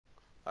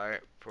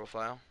Alright,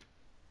 profile.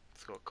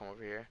 Let's go. Come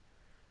over here.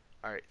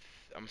 Alright,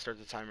 I'm gonna start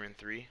the timer in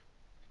 3,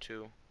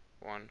 2,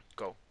 1,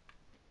 go.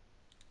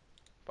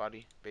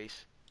 Body,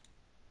 base.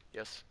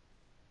 Yes.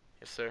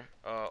 Yes, sir.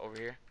 Over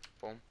here.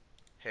 Boom.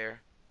 Hair.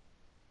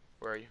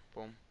 Where are you?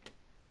 Boom.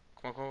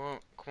 Come on, come on,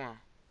 come on.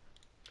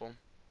 Boom.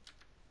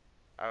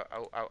 Out,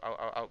 out, out, out,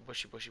 out, out.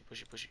 Bushy, bushy,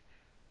 bushy, bushy.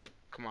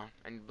 Come on.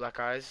 I need black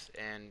eyes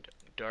and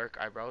dark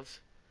eyebrows.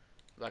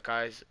 Black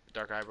eyes,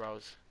 dark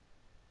eyebrows.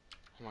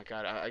 Oh my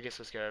god, I get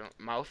so scared.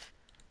 Mouth.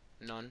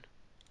 None.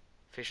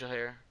 Facial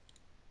hair.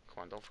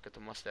 Come on, don't forget the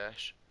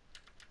mustache.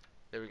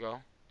 There we go.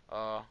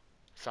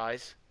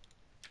 Size.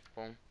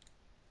 Boom.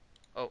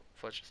 Oh,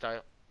 foot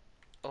style.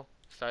 Oh,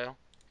 style.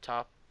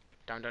 Top.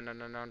 Down, down, down,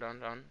 down, down, down,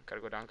 down.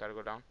 Gotta go down, gotta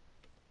go down.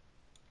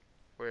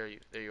 Where are you?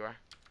 There you are.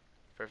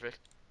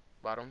 Perfect.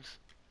 Bottoms.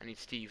 I need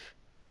Steve.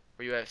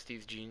 Where you at,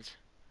 Steve's jeans?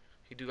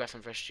 You do got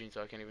some fresh jeans,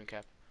 so I can't even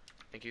cap.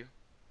 Thank you.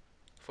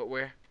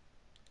 Footwear.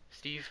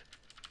 Steve.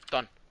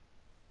 Done.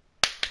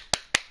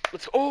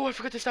 Let's go. Oh, I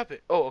forgot to stop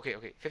it. Oh, okay,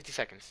 okay. 50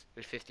 seconds.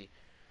 There's 50.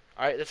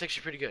 Alright, that's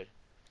actually pretty good.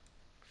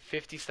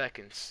 50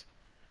 seconds.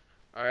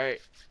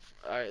 Alright.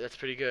 Alright, that's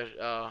pretty good.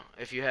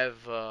 If you have,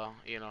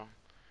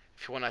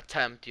 if you want to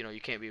attempt, you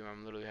can't beat me.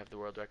 I'm literally have the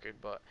world record.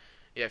 But,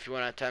 yeah, if you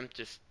want to attempt,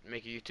 just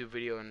make a YouTube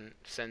video and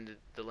send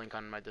the link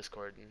on my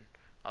Discord, and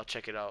I'll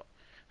check it out.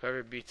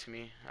 Whoever beats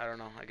me, I don't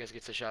know, I guess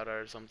gets a shout out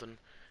or something,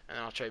 and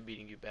I'll try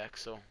beating you back.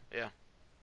 So, yeah.